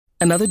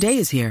Another day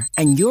is here,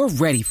 and you're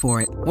ready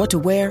for it. What to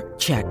wear?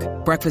 Check.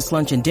 Breakfast,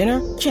 lunch, and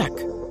dinner? Check.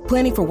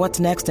 Planning for what's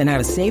next and how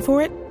to save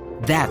for it?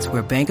 That's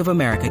where Bank of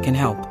America can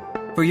help.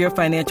 For your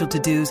financial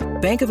to-dos,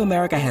 Bank of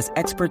America has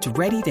experts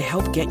ready to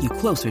help get you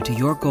closer to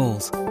your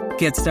goals.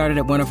 Get started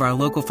at one of our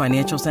local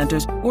financial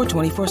centers or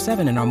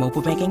 24/7 in our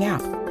mobile banking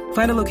app.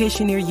 Find a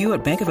location near you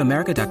at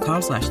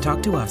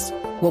bankofamerica.com/talktous.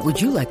 What would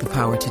you like the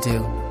power to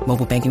do?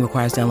 Mobile banking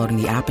requires downloading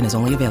the app and is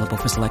only available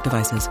for select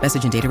devices.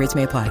 Message and data rates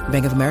may apply.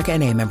 Bank of America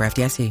NA, member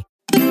FDIC.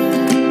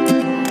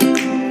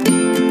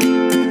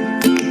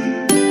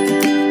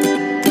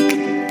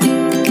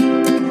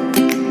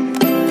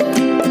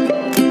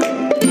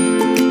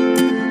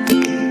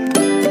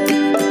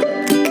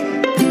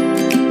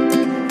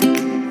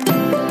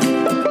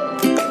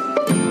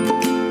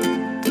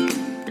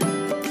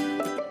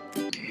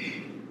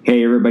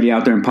 Hey everybody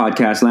out there in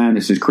podcast land,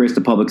 this is Chris,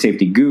 the Public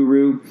Safety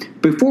Guru.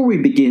 Before we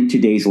begin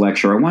today's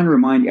lecture, I want to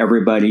remind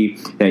everybody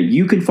that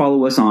you can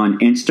follow us on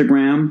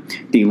Instagram.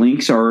 The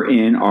links are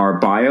in our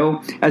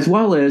bio, as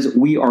well as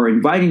we are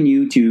inviting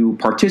you to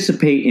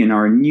participate in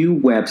our new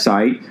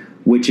website,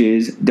 which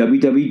is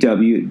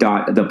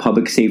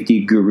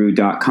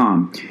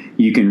www.thepublicsafetyguru.com.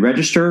 You can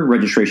register.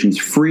 Registration's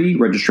free.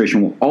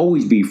 Registration will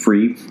always be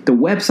free. The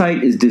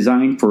website is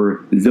designed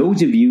for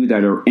those of you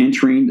that are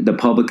entering the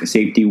public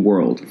safety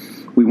world.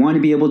 We want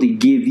to be able to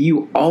give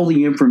you all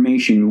the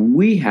information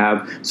we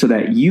have so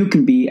that you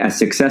can be as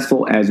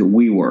successful as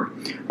we were.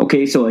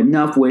 Okay, so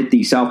enough with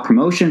the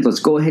self-promotions. Let's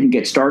go ahead and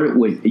get started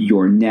with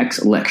your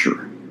next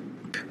lecture.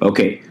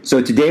 Okay,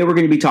 so today we're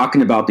going to be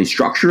talking about the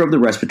structure of the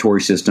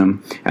respiratory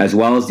system as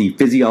well as the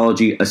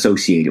physiology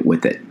associated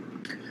with it.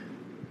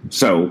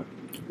 So,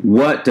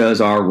 what does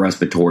our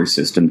respiratory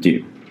system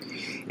do?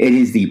 It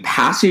is the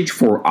passage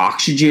for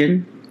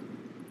oxygen,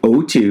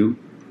 O2,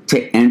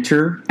 to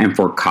enter and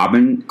for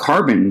carbon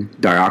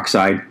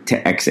dioxide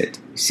to exit,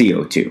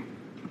 CO2.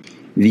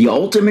 The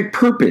ultimate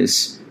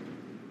purpose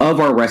of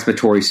our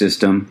respiratory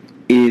system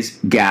is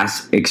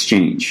gas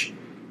exchange.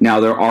 Now,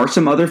 there are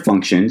some other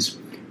functions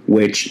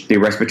which the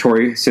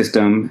respiratory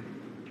system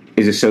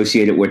is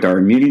associated with our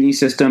immunity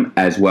system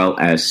as well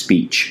as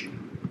speech.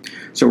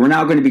 So we're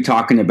now going to be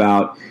talking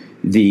about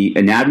the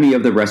anatomy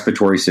of the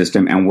respiratory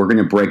system, and we're going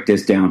to break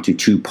this down to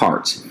two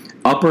parts,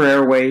 upper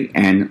airway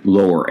and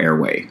lower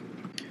airway.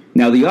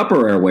 Now, the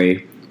upper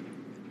airway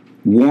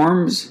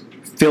warms,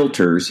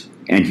 filters,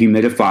 and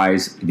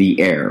humidifies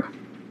the air.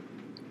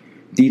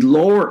 The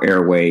lower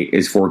airway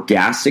is for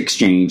gas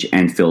exchange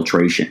and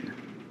filtration.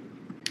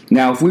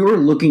 Now, if we were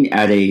looking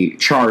at a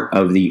chart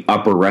of the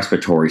upper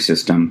respiratory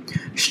system,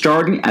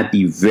 starting at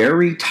the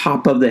very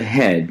top of the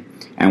head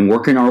and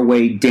working our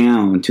way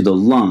down to the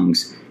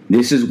lungs,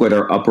 this is what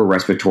our upper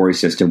respiratory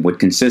system would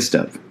consist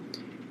of.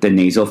 The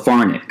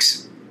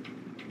nasopharynx,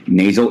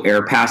 nasal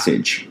air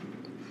passage,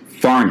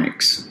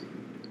 pharynx,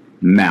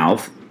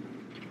 mouth,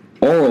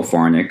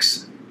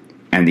 oropharynx,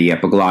 and the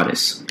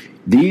epiglottis.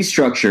 These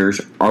structures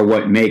are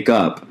what make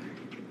up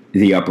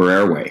the upper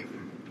airway.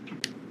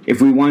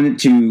 If we wanted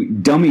to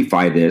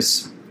dummify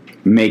this,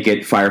 make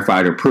it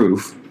firefighter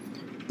proof,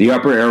 the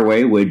upper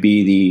airway would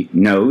be the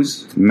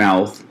nose,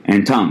 mouth,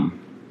 and tongue.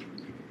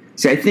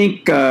 See, I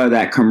think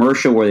that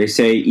commercial where they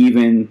say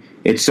even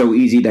it's so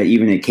easy that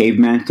even a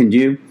caveman can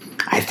do,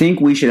 I think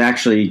we should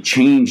actually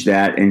change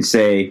that and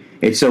say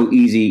it's so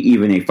easy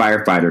even a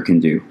firefighter can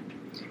do.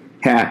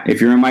 If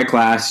you're in my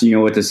class, you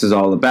know what this is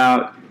all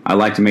about. I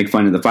like to make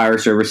fun of the fire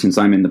service since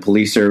I'm in the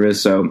police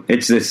service, so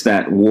it's just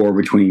that war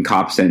between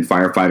cops and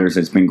firefighters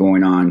that's been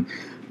going on,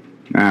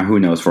 who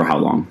knows for how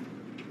long.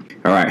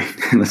 All right,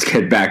 let's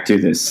get back to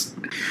this.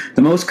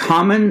 The most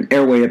common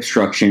airway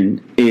obstruction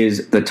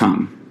is the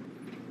tongue.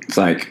 It's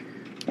like,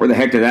 where the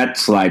heck did that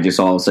slide just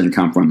all of a sudden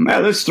come from?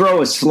 Let's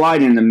throw a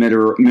slide in the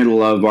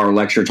middle of our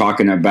lecture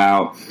talking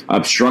about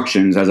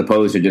obstructions as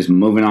opposed to just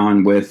moving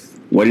on with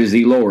what is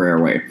the lower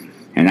airway.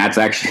 And that's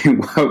actually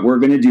what we're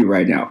going to do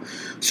right now.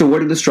 So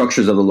what are the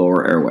structures of the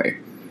lower airway?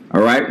 All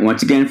right,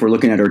 once again, if we're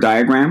looking at our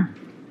diagram,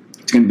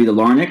 it's going to be the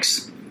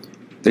larynx,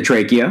 the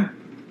trachea,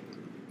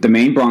 the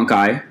main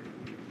bronchi,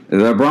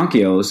 the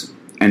bronchioles,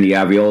 and the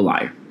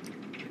alveoli.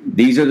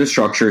 These are the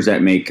structures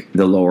that make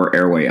the lower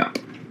airway up.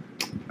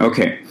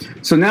 Okay,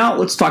 so now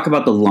let's talk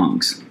about the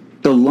lungs.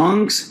 The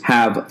lungs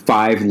have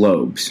 5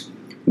 lobes.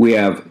 We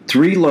have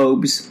 3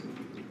 lobes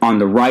on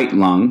the right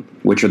lung,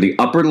 which are the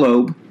upper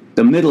lobe,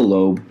 the middle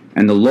lobe,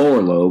 and the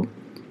lower lobe.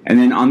 And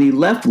then on the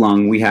left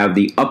lung, we have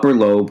the upper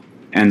lobe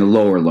and the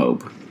lower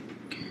lobe.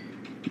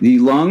 The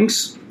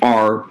lungs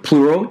are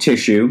pleural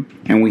tissue,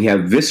 and we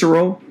have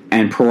visceral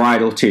and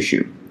parietal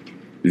tissue.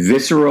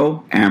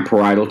 Visceral and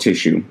parietal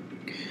tissue.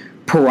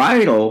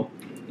 Parietal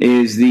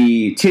is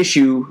the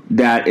tissue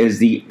that is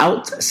the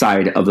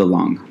outside of the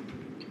lung.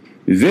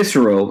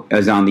 Visceral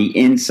is on the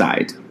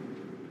inside.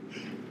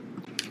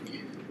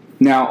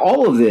 Now,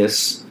 all of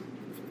this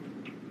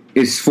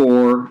is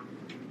for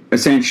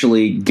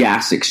essentially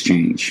gas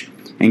exchange.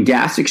 And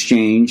gas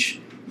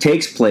exchange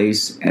takes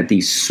place at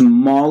the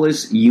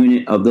smallest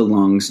unit of the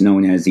lungs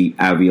known as the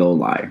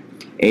alveoli.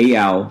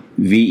 A-L-V-E-O-L-I.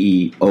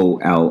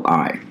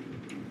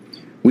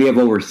 We have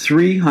over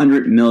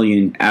 300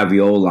 million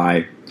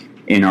alveoli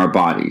in our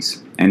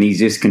bodies, and these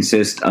just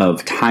consist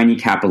of tiny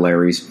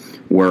capillaries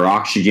where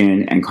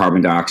oxygen and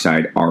carbon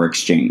dioxide are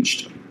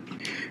exchanged.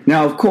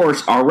 Now, of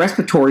course, our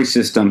respiratory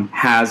system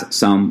has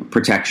some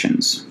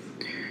protections.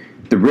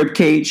 The rib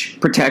cage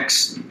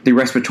protects the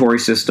respiratory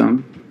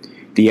system.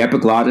 The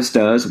epiglottis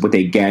does with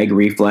a gag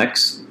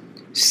reflex,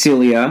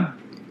 cilia,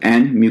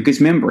 and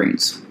mucous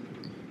membranes.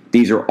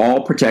 These are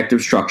all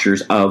protective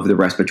structures of the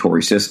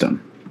respiratory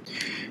system.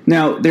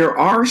 Now, there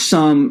are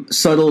some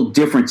subtle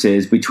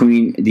differences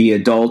between the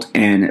adult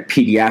and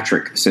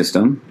pediatric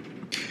system,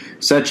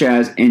 such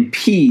as in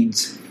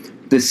peds,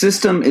 the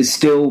system is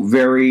still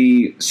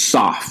very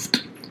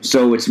soft,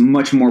 so it's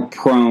much more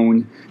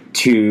prone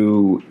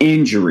to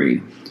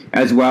injury,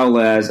 as well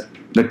as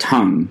the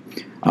tongue.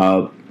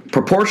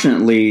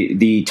 Proportionately,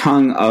 the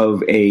tongue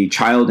of a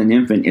child and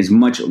infant is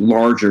much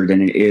larger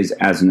than it is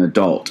as an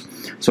adult.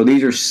 So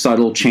these are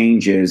subtle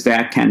changes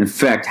that can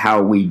affect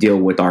how we deal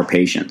with our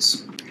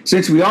patients.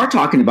 Since we are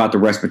talking about the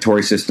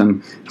respiratory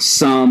system,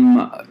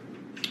 some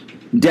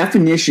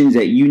definitions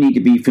that you need to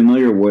be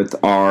familiar with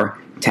are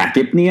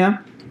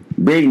tachypnea,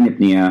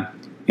 bradypnea,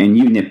 and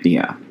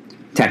eunypnea.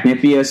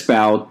 Tachypnea is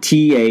spelled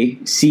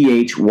T-A-C-H-Y-P-N-E-A,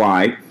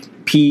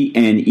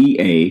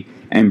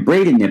 and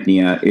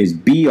bradypnea is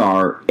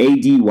B-R-A-D-Y-P-N-E-A,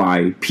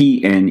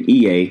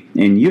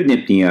 and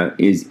eunypnea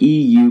is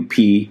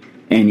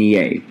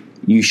E-U-P-N-E-A.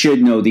 You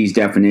should know these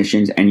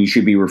definitions, and you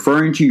should be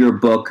referring to your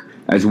book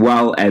as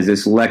well as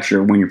this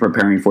lecture when you're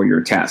preparing for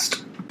your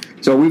test.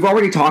 So we've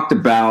already talked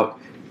about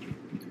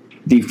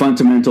the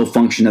fundamental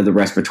function of the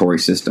respiratory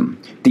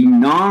system. The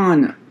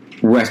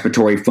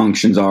non-respiratory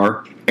functions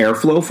are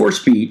airflow for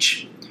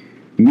speech,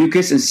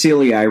 mucus and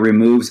cilia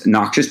removes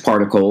noxious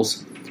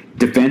particles,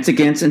 defense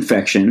against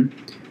infection,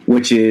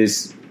 which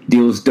is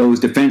those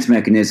defense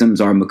mechanisms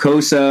are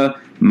mucosa,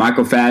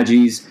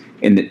 macrophages,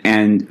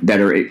 and that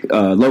are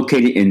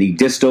located in the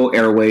distal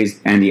airways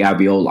and the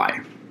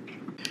alveoli.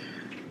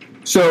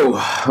 So,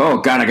 oh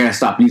God, I gotta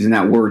stop using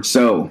that word.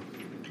 So,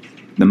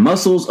 the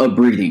muscles of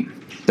breathing.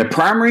 The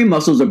primary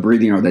muscles of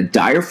breathing are the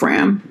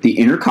diaphragm, the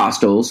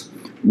intercostals,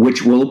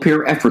 which will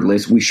appear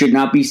effortless. We should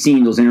not be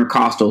seeing those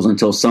intercostals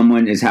until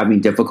someone is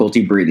having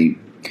difficulty breathing.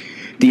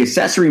 The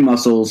accessory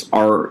muscles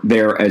are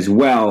there as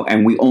well,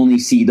 and we only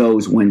see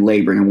those when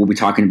laboring, and we'll be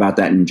talking about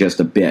that in just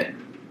a bit.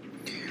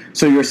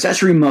 So your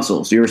accessory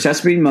muscles,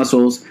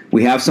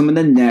 we have some in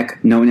the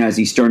neck known as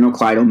the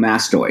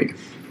sternocleidomastoid.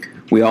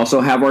 We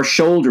also have our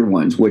shoulder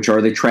ones, which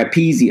are the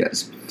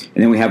trapezius.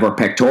 And then we have our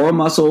pectoral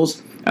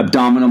muscles,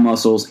 abdominal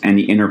muscles, and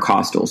the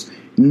intercostals.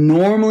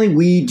 Normally,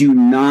 we do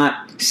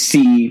not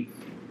see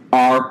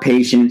our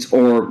patients,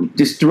 or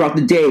just throughout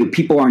the day,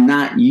 people are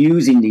not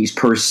using these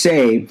per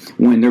se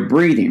when they're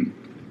breathing.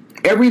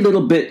 Every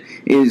little bit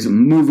is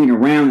moving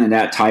around in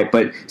that type,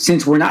 but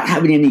since we're not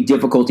having any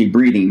difficulty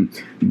breathing,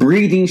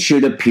 breathing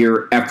should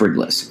appear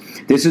effortless.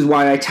 This is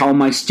why I tell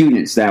my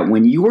students that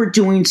when you are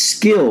doing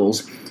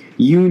skills,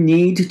 you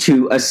need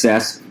to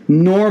assess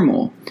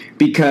normal,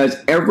 because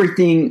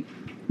everything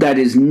that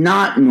is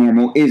not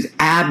normal is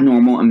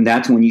abnormal, and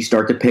that's when you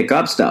start to pick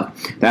up stuff.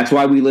 That's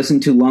why we listen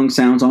to lung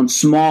sounds on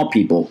small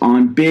people,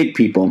 on big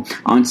people,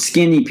 on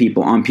skinny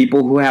people, on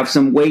people who have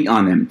some weight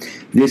on them.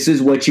 This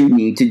is what you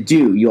need to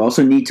do. You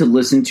also need to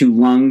listen to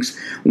lungs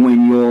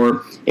when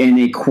you're in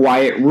a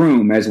quiet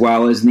room, as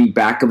well as in the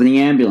back of the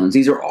ambulance.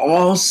 These are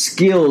all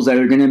skills that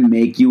are going to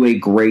make you a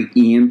great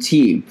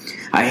EMT.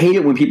 I hate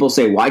it when people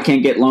say, well, I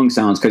can't get lung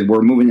sounds because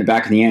we're moving the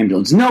back of the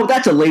ambulance. No,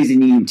 that's a lazy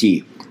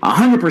EMT.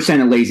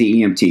 100% a lazy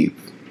EMT.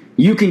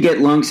 You can get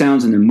lung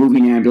sounds in the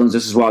moving ambulance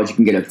just as well as you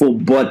can get a full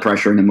blood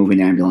pressure in the moving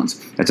ambulance.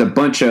 That's a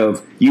bunch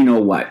of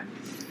you-know-what.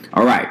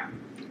 All right.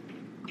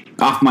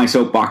 Off my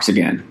soapbox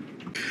again.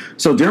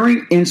 So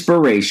during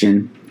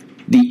inspiration,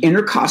 the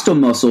intercostal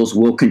muscles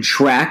will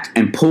contract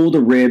and pull the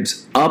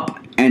ribs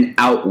up and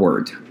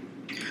outward.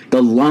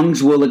 The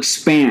lungs will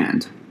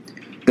expand.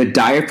 The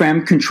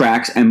diaphragm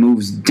contracts and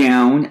moves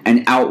down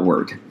and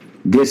outward.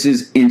 This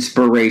is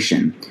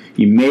inspiration.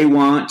 You may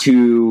want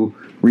to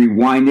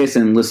rewind this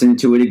and listen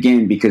to it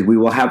again, because we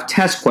will have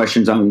test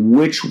questions on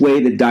which way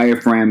the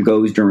diaphragm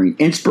goes during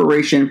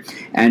inspiration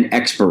and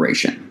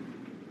expiration.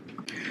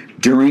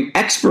 During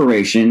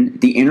expiration,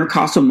 the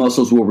intercostal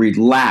muscles will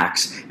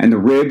relax and the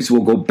ribs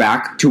will go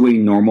back to a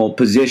normal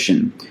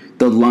position.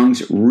 The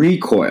lungs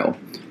recoil.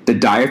 The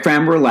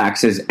diaphragm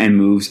relaxes and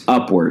moves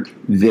upward.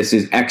 This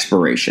is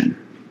expiration.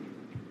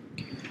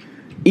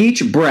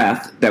 Each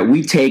breath that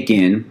we take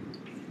in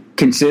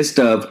consists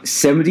of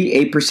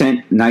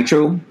 78%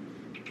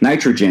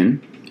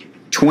 nitrogen,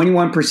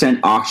 21%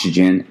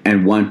 oxygen,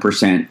 and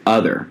 1%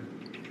 other.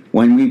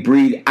 When we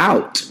breathe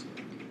out,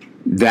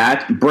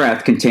 that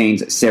breath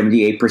contains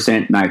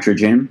 78%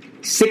 nitrogen,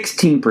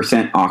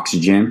 16%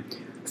 oxygen,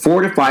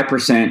 4 to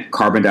 5%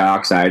 carbon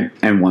dioxide,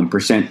 and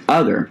 1%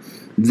 other.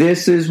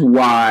 This is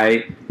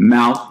why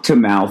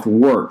mouth-to-mouth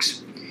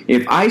works.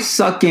 If I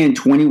suck in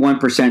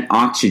 21%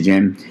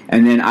 oxygen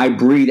and then I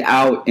breathe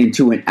out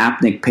into an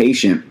apneic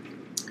patient,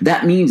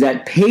 that means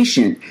that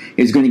patient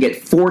is going to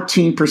get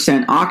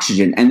 14%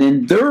 oxygen, and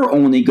then they're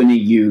only going to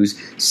use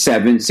 6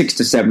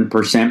 to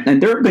 7%,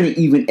 and they're going to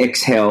even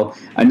exhale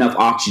enough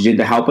oxygen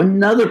to help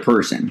another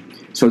person.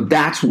 So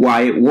that's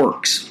why it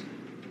works.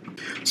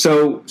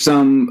 So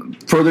some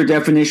further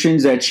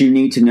definitions that you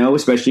need to know,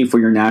 especially for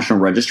your national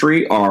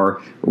registry,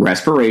 are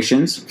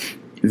respirations,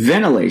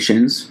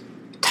 ventilations,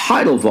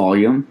 tidal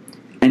volume,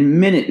 and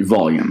minute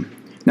volume.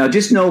 Now,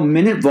 just know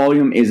minute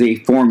volume is a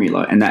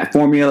formula, and that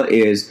formula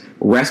is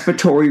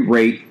respiratory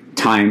rate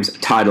times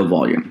tidal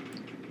volume.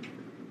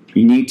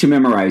 You need to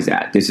memorize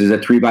that. This is a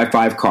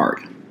 3x5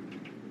 card.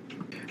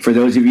 For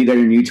those of you that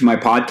are new to my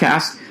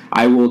podcast,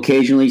 I will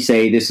occasionally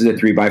say this is a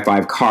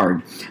 3x5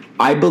 card.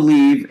 I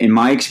believe, in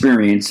my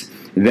experience,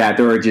 that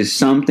there are just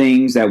some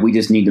things that we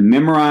just need to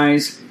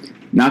memorize,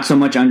 not so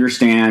much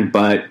understand,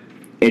 but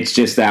it's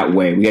just that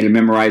way. We got to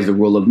memorize the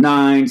rule of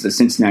nines, the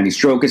Cincinnati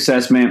stroke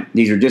assessment.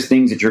 These are just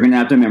things that you're going to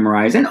have to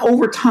memorize. And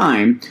over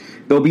time,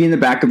 they'll be in the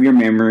back of your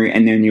memory,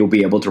 and then you'll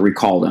be able to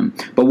recall them.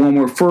 But when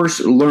we're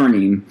first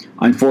learning,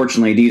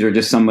 unfortunately, these are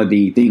just some of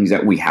the things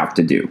that we have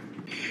to do.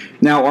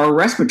 Now, our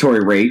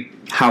respiratory rate,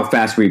 how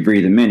fast we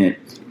breathe a minute,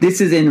 this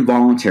is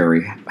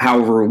involuntary.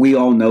 However, we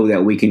all know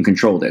that we can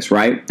control this,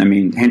 right? I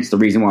mean, hence the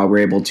reason why we're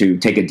able to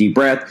take a deep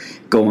breath,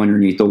 go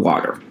underneath the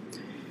water.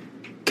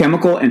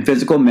 Chemical and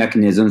physical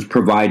mechanisms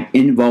provide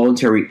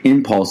involuntary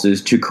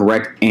impulses to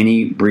correct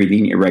any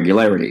breathing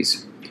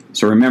irregularities.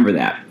 So remember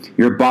that.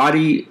 Your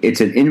body,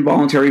 it's an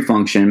involuntary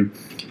function.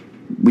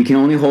 We can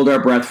only hold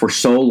our breath for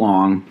so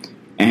long,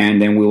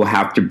 and then we will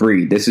have to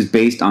breathe. This is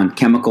based on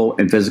chemical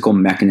and physical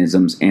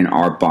mechanisms in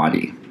our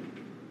body.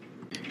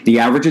 The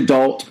average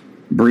adult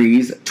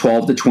breathes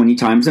 12 to 20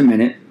 times a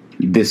minute.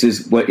 This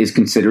is what is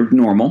considered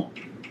normal.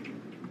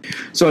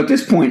 So at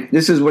this point,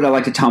 this is what I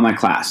like to tell my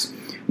class.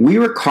 We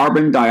are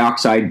carbon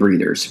dioxide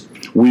breathers.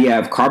 We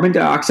have carbon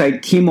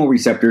dioxide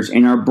chemoreceptors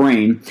in our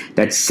brain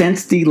that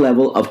sense the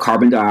level of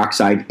carbon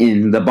dioxide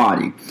in the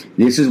body.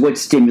 This is what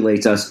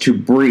stimulates us to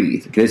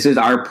breathe. This is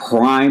our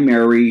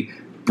primary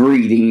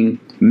breathing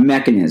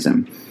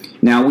mechanism.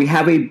 Now we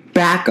have a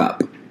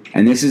backup,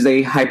 and this is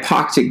a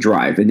hypoxic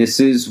drive, and this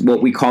is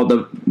what we call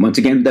once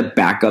again, the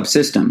backup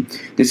system.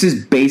 This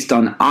is based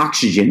on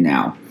oxygen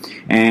now.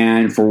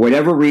 And for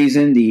whatever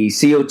reason, the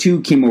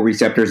CO2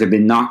 chemoreceptors have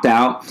been knocked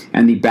out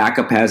and the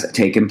backup has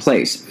taken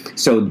place.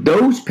 So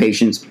those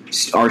patients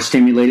are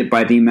stimulated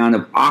by the amount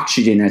of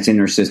oxygen that's in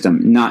their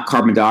system, not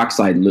carbon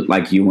dioxide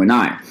like you and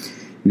I.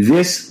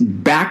 This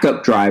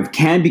backup drive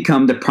can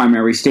become the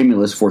primary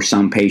stimulus for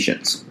some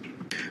patients.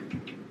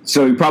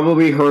 So you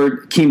probably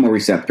heard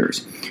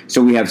chemoreceptors.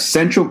 So we have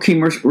central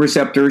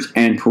chemoreceptors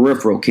and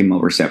peripheral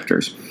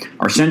chemoreceptors.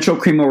 Our central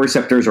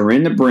chemoreceptors are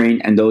in the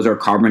brain, and those are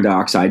carbon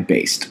dioxide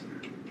based.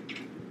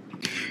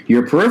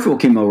 Your peripheral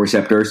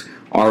chemoreceptors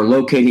are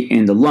located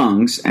in the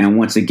lungs, and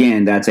once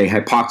again, that's a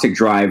hypoxic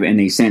drive, and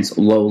they sense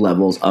low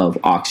levels of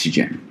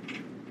oxygen.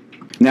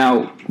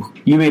 Now,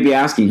 you may be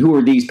asking, who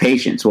are these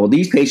patients? Well,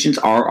 these patients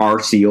are our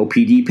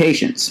COPD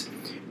patients.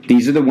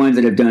 These are the ones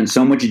that have done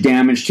so much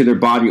damage to their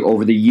body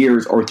over the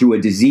years or through a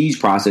disease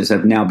process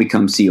have now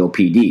become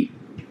COPD.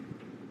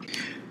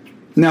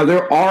 Now,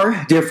 there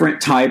are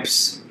different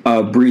types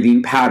of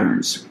breathing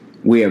patterns.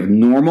 We have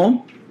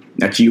normal,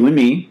 that's you and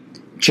me,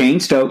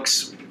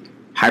 Cheyne-Stokes,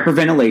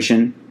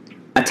 hyperventilation,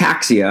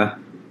 ataxia,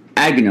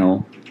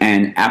 agonal,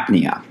 and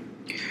apnea.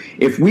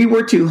 If we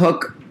were to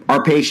hook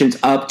our patients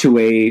up to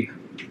a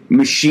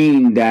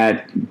machine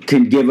that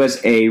can give us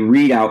a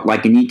readout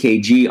like an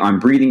EKG on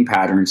breathing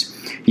patterns,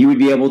 you would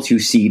be able to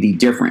see the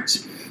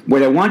difference.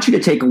 What I want you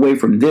to take away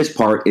from this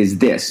part is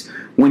this.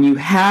 When you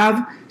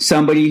have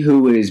somebody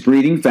who is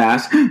breathing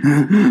fast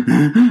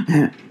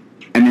and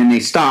then they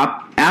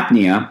stop,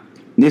 apnea,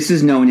 this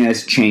is known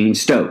as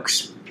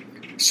Cheyne-Stokes.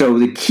 So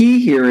the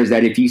key here is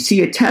that if you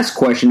see a test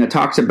question that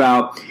talks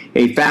about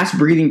a fast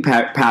breathing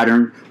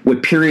pattern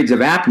with periods of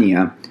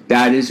apnea,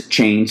 that is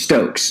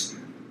Cheyne-Stokes.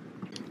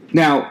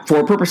 Now,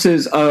 for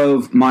purposes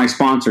of my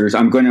sponsors,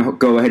 I'm going to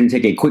go ahead and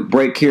take a quick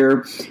break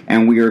here,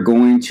 and we are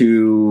going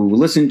to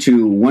listen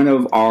to one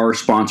of our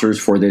sponsors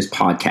for this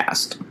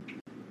podcast.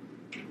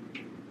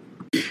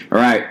 All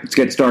right, let's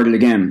get started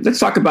again. Let's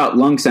talk about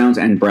lung sounds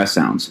and breath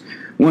sounds.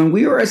 When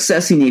we are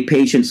assessing a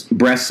patient's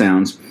breath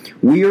sounds,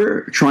 we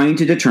are trying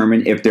to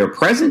determine if they're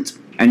present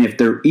and if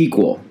they're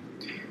equal.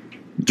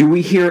 Do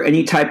we hear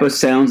any type of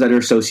sounds that are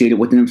associated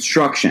with an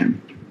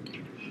obstruction?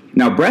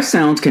 Now, breath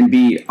sounds can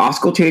be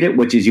auscultated,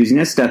 which is using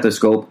a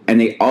stethoscope, and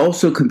they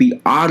also can be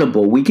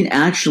audible. We can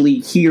actually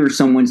hear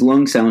someone's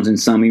lung sounds in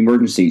some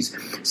emergencies,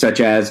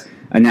 such as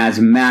an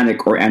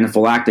asthmatic or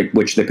anaphylactic,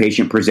 which the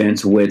patient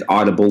presents with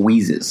audible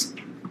wheezes.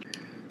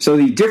 So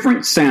the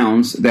different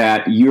sounds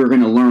that you're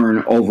going to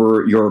learn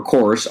over your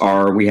course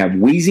are, we have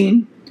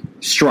wheezing,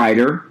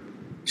 stridor,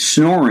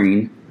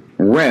 snoring,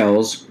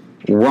 rales,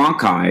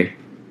 rhonchi,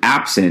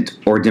 absent,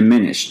 or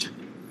diminished.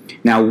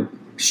 Now,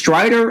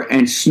 stridor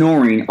and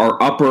snoring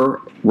are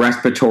upper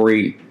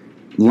respiratory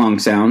lung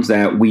sounds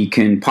that we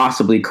can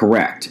possibly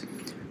correct.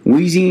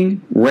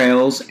 Wheezing,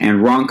 rales,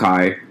 and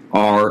rhonchi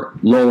are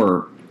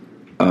lower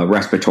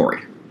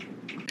respiratory.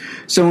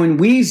 So in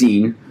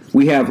wheezing,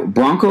 we have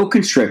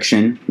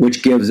bronchoconstriction,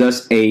 which gives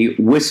us a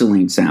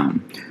whistling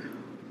sound.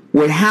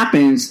 What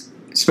happens,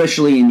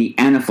 especially in the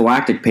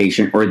anaphylactic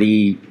patient, or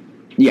the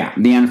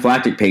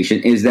anaphylactic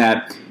patient, is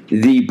that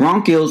the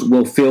bronchioles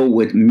will fill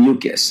with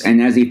mucus,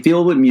 and as they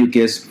fill with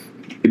mucus,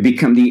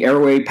 the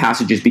airway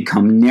passages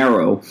become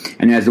narrow,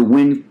 and as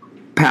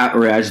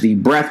the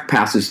breath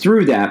passes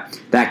through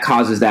that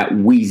causes that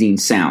wheezing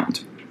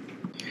sound.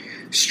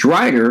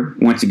 Stridor,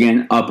 once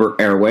again, upper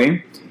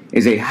airway,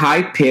 is a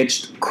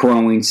high-pitched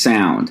crowing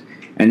sound,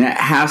 and that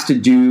has to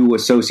do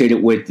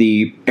associated with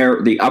the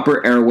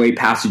upper airway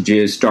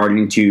passages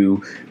starting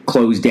to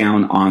close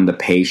down on the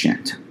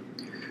patient.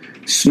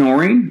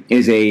 Snoring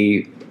is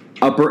a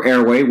upper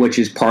airway which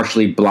is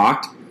partially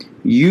blocked,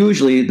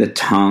 usually the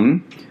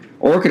tongue,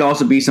 or it could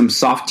also be some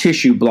soft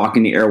tissue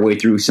blocking the airway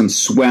through some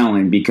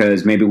swelling,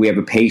 because maybe we have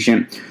a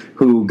patient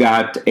who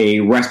got a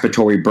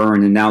respiratory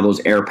burn and now those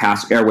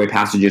airway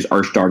passages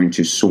are starting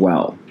to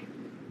swell.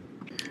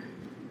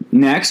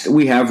 Next,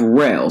 we have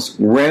rales.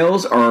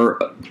 Rales are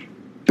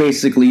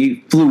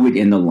basically fluid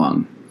in the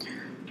lung.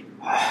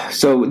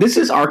 So this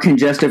is our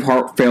congestive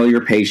heart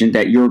failure patient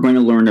that you're going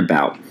to learn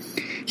about.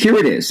 Here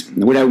it is,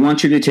 what I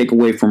want you to take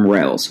away from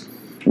rales.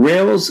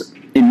 Rales,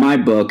 in my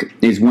book,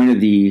 is one of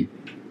the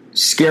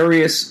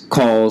scariest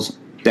calls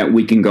that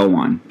we can go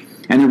on.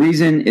 And the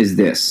reason is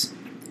this.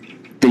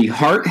 The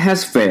heart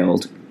has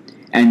failed,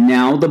 and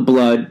now the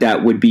blood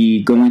that would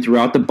be going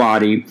throughout the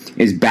body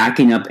is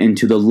backing up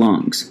into the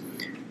lungs.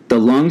 The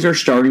lungs are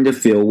starting to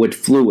fill with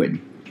fluid.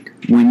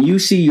 When you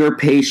see your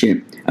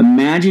patient,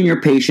 imagine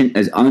your patient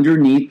as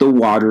underneath the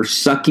water,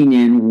 sucking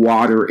in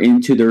water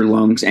into their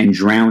lungs and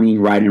drowning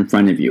right in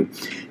front of you.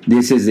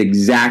 This is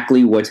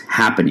exactly what's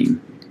happening.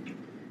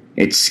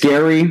 It's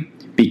scary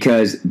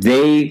because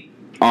they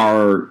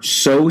are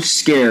so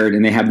scared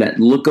and they have that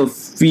look of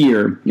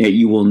fear that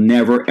you will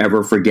never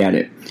ever forget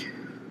it.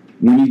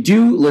 When you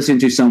do listen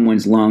to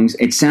someone's lungs,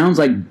 it sounds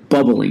like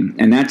bubbling,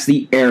 and that's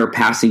the air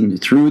passing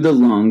through the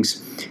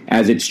lungs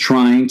as it's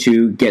trying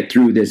to get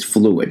through this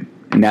fluid,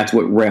 and that's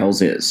what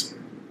rales is.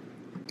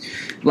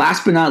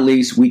 Last but not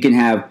least, we can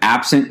have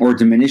absent or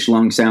diminished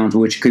lung sounds,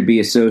 which could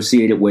be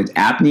associated with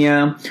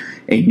apnea,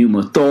 a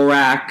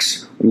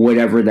pneumothorax,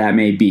 whatever that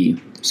may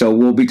be. So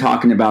we'll be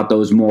talking about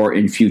those more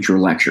in future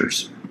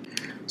lectures.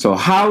 So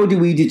how do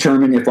we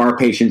determine if our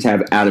patients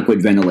have adequate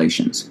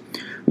ventilations?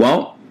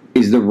 Well,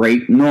 is the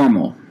rate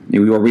normal?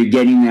 Are we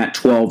getting that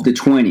 12 to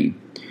 20?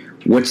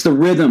 What's the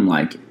rhythm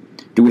like?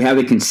 Do we have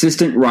a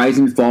consistent rise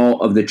and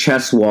fall of the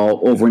chest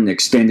wall over an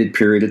extended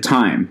period of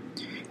time?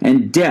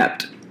 And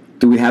depth.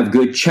 Do we have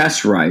good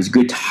chest rise,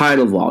 good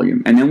tidal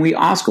volume? And then we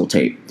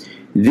auscultate.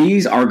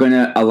 These are going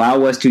to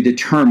allow us to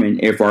determine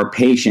if our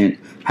patient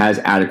has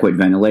adequate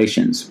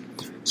ventilations.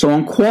 So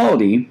on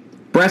quality,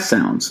 breath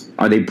sounds.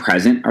 Are they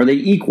present? Are they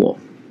equal?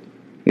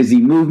 Is the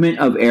movement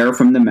of air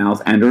from the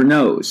mouth and or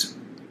nose?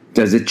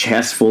 Does the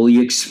chest fully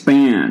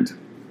expand?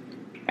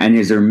 And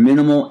is there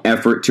minimal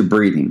effort to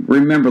breathing?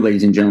 Remember,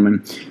 ladies and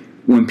gentlemen,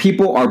 when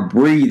people are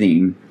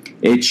breathing,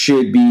 it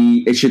should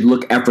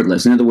look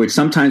effortless. In other words,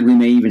 sometimes we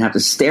may even have to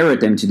stare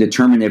at them to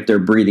determine if they're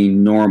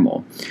breathing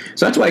normal.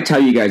 So that's why I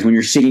tell you guys, when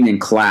you're sitting in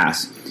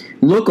class,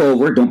 look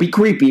over, don't be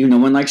creepy. No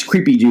one likes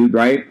creepy dude,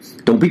 right?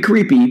 Don't be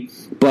creepy,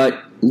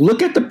 but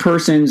look at the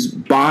person's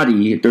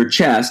body, their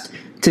chest,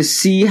 to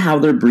see how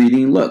their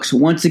breathing looks.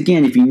 Once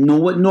again, if you know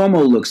what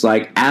normal looks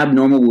like,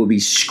 abnormal will be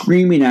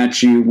screaming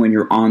at you when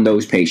you're on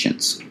those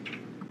patients.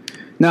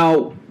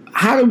 Now,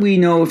 how do we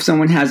know if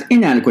someone has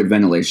inadequate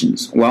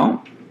ventilations?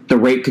 Well, the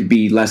rate could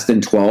be less than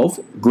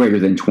 12, greater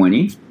than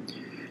 20.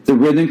 The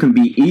rhythm can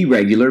be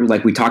irregular,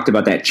 like we talked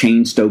about that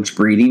Cheyne-Stokes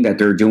breathing, that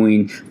they're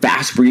doing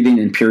fast breathing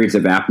in periods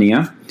of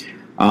apnea.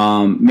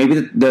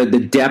 Maybe the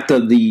depth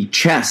of the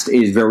chest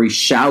is very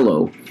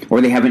shallow,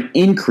 or they have an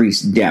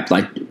increased depth,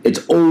 like it's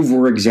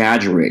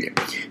over-exaggerated.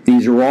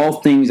 These are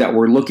all things that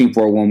we're looking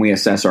for when we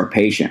assess our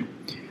patient.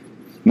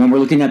 When we're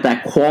looking at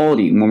that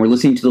quality, when we're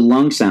listening to the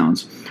lung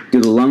sounds, do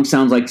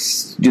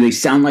they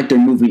sound like they're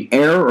moving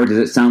air, or does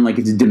it sound like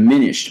it's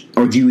diminished?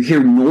 Or do you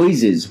hear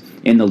noises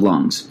in the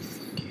lungs?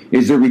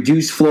 Is there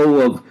reduced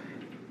flow of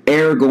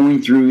air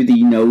going through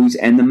the nose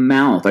and the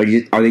mouth? Are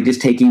they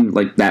just taking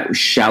like that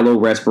shallow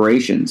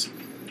respirations?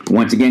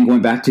 Once again,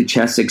 going back to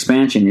chest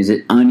expansion, is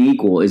it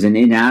unequal? Is it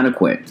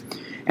inadequate?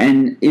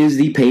 And is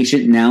the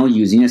patient now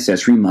using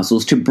accessory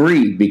muscles to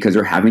breathe because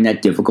they're having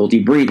that difficulty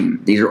breathing?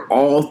 These are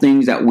all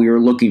things that we are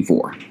looking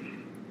for.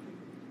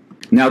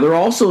 Now, there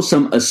are also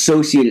some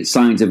associated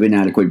signs of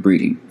inadequate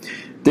breathing.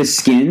 The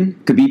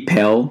skin could be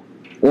pale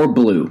or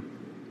blue,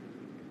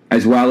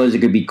 as well as it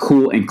could be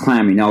cool and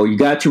clammy. Now, you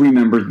got to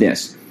remember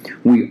this.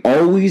 We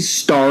always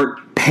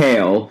start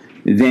pale,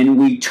 then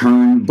we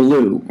turn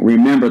blue.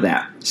 Remember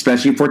that,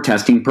 especially for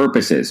testing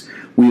purposes.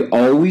 We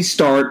always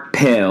start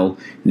pale,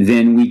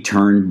 then we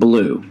turn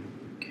blue.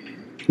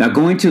 Now,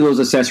 going to those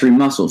accessory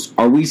muscles,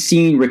 are we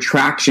seeing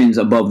retractions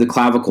above the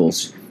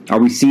clavicles? Are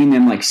we seeing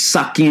them like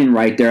suck in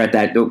right there at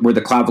that where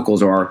the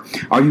clavicles are?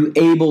 Are you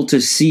able to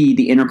see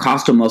the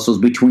intercostal muscles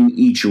between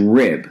each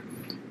rib?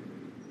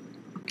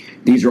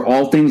 These are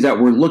all things that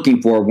we're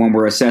looking for when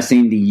we're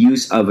assessing the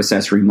use of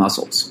accessory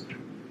muscles.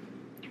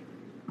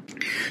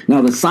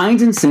 Now, the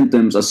signs and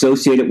symptoms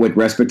associated with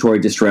respiratory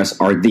distress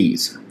are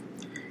these: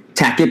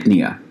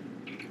 tachypnea,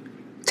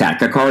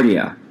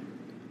 tachycardia,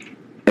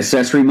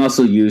 accessory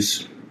muscle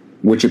use,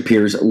 which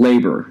appears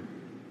labor,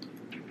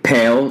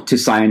 pale to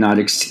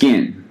cyanotic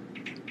skin,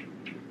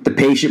 the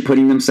patient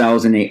putting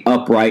themselves in an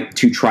upright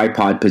to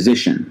tripod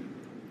position.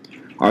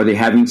 Are they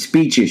having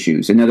speech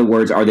issues? In other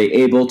words, are they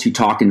able to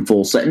talk in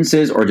full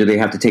sentences, or do they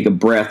have to take a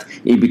breath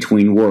in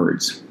between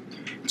words?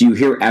 Do you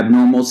hear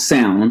abnormal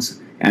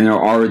sounds, and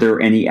are there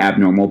any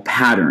abnormal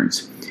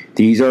patterns?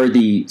 These are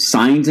the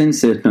signs and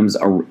symptoms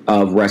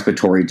of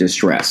respiratory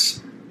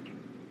distress.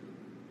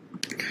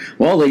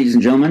 Well, ladies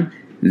and gentlemen,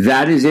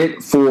 that is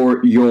it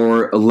for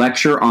your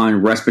lecture on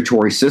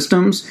respiratory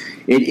systems.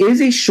 It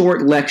is a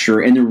short lecture,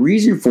 and the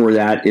reason for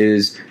that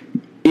is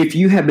if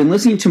you have been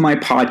listening to my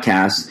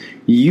podcast,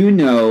 you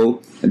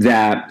know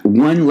that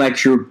one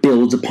lecture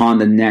builds upon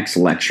the next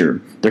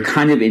lecture. They're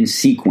kind of in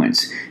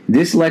sequence.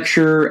 This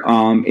lecture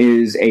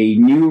is a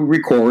new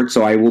record,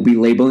 so I will be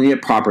labeling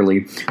it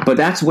properly, but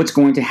that's what's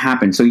going to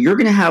happen. So you're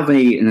going to have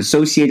an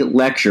associated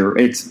lecture.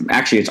 It's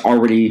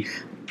already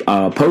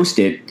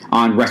posted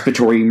on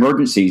respiratory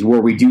emergencies,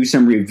 where we do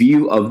some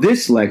review of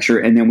this lecture,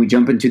 and then we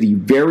jump into the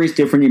various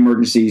different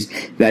emergencies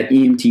that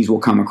EMTs will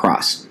come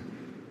across.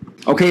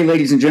 Okay,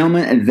 ladies and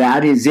gentlemen,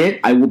 that is it.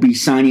 I will be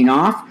signing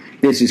off.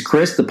 This is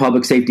Chris, the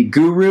Public Safety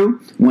Guru.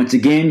 Once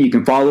again, you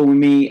can follow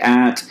me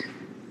at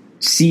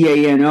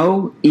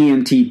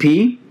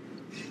CANOEMTP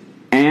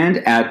and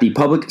at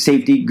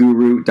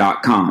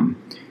thepublicsafetyguru.com.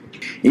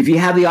 If you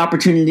have the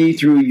opportunity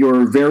through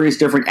your various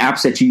different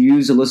apps that you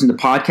use to listen to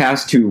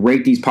podcasts to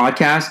rate these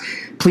podcasts,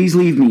 please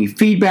leave me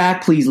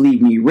feedback. Please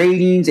leave me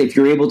ratings. If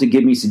you're able to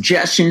give me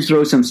suggestions,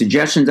 throw some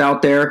suggestions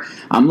out there.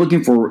 I'm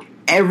looking for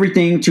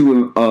everything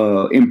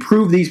to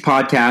improve these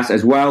podcasts,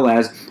 as well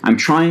as I'm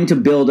trying to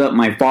build up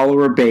my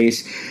follower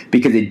base,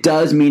 because it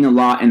does mean a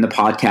lot in the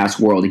podcast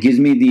world. It gives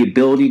me the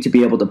ability to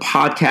be able to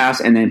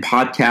podcast and then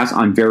podcast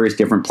on various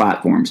different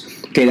platforms.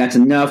 Okay, that's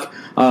enough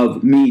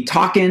of me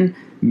talking.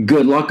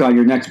 Good luck on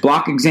your next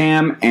block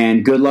exam,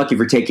 and good luck if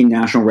you're taking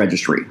National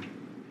Registry.